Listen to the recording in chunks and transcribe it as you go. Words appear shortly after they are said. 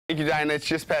Thank you, Diana. It's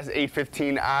just past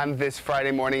 8:15 on this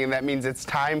Friday morning, and that means it's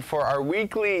time for our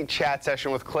weekly chat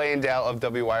session with Clay and Dale of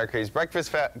WYRK's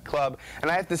Breakfast Club. And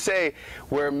I have to say,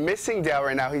 we're missing Dale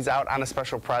right now. He's out on a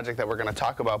special project that we're going to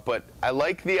talk about. But I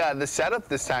like the setup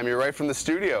this time. You're right from the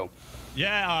studio.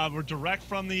 Yeah, we're direct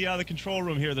from the control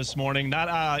room here this morning,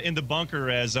 not in the bunker,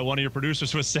 as one of your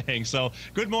producers was saying. So,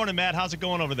 good morning, Matt. How's it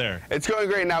going over there? It's going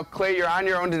great. Now, Clay, you're on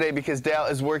your own today because Dale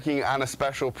is working on a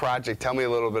special project. Tell me a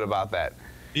little bit about that.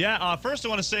 Yeah, first I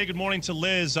want to say good morning to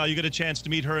Liz. You get a chance to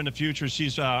meet her in the future.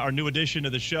 She's our new addition to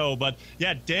the show. But,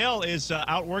 yeah, Dale is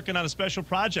out working on a special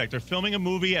project. They're filming a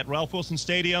movie at Ralph Wilson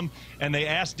Stadium, and they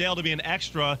asked Dale to be an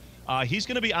extra. He's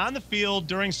going to be on the field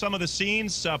during some of the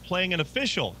scenes playing an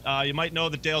official. You might know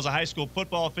that Dale's a high school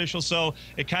football official, so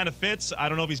it kind of fits. I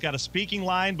don't know if he's got a speaking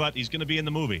line, but he's going to be in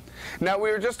the movie. Now,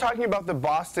 we were just talking about the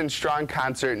Boston Strong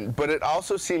concert, but it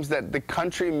also seems that the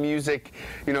country music,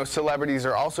 celebrities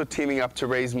are also teaming up to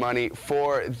raise money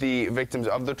for the victims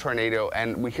of the tornado,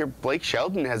 and we hear Blake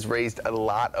Shelton has raised a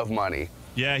lot of money.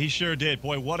 Yeah, he sure did.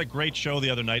 Boy, what a great show the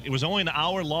other night. It was only an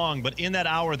hour long, but in that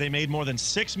hour, they made more than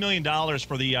 $6 million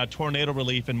for the tornado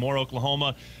relief in Moore,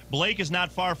 Oklahoma. Blake is not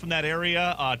far from that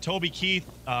area. Toby Keith,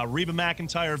 Reba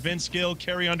McEntire, Vince Gill,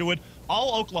 Carrie Underwood,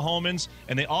 all Oklahomans,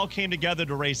 and they all came together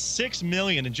to raise $6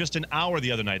 million in just an hour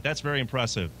the other night. That's very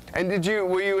impressive. And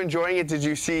were you enjoying it?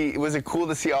 Was it cool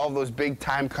to see all of those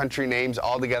big-time country names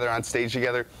all together on stage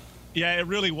together? Yeah, it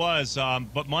really was.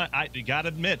 But I got to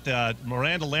admit,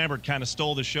 Miranda Lambert kind of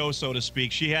stole the show, so to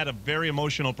speak. She had a very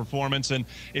emotional performance. And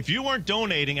if you weren't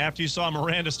donating after you saw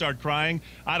Miranda start crying,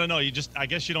 I don't know. I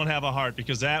guess you don't have a heart,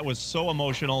 because that was so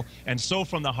emotional and so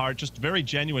from the heart, just very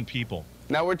genuine people.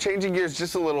 Now we're changing gears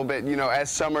just a little bit.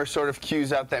 As summer sort of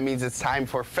cues up, that means it's time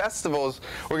for festivals.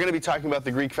 We're going to be talking about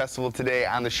the Greek Festival today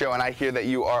on the show, and I hear that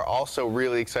you are also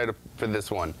really excited for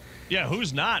this one. Yeah,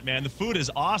 who's not, man? The food is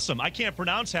awesome. I can't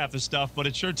pronounce half the stuff, but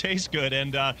it sure tastes good.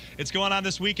 And it's going on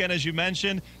this weekend, as you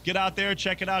mentioned. Get out there,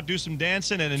 check it out, do some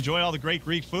dancing, and enjoy all the great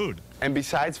Greek food. And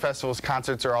besides festivals,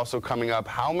 concerts are also coming up.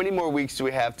 How many more weeks do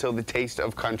we have till the Taste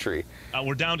of Country?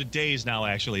 We're down to days now,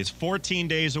 actually. It's 14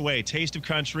 days away. Taste of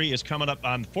Country is coming up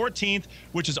on the 14th,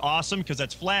 which is awesome because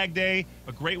that's Flag Day.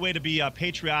 A great way to be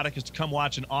patriotic is to come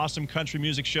watch an awesome country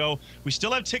music show. We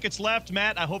still have tickets left,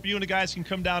 Matt. I hope you and the guys can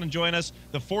come down and join us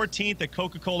the 14th at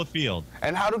Coca-Cola Field.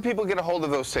 And how do people get a hold of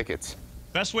those tickets?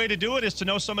 Best way to do it is to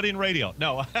know somebody in radio.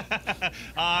 No.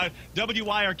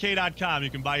 WYRK.com. You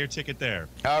can buy your ticket there.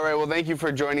 All right. Well, thank you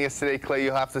for joining us today, Clay.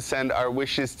 You'll have to send our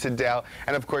wishes to Dale.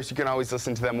 And, of course, you can always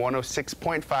listen to them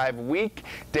 106.5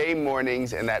 weekday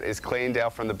mornings. And that is Clay and Dale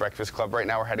from the Breakfast Club. Right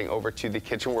now, we're heading over to the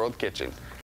Kitchen World Kitchen.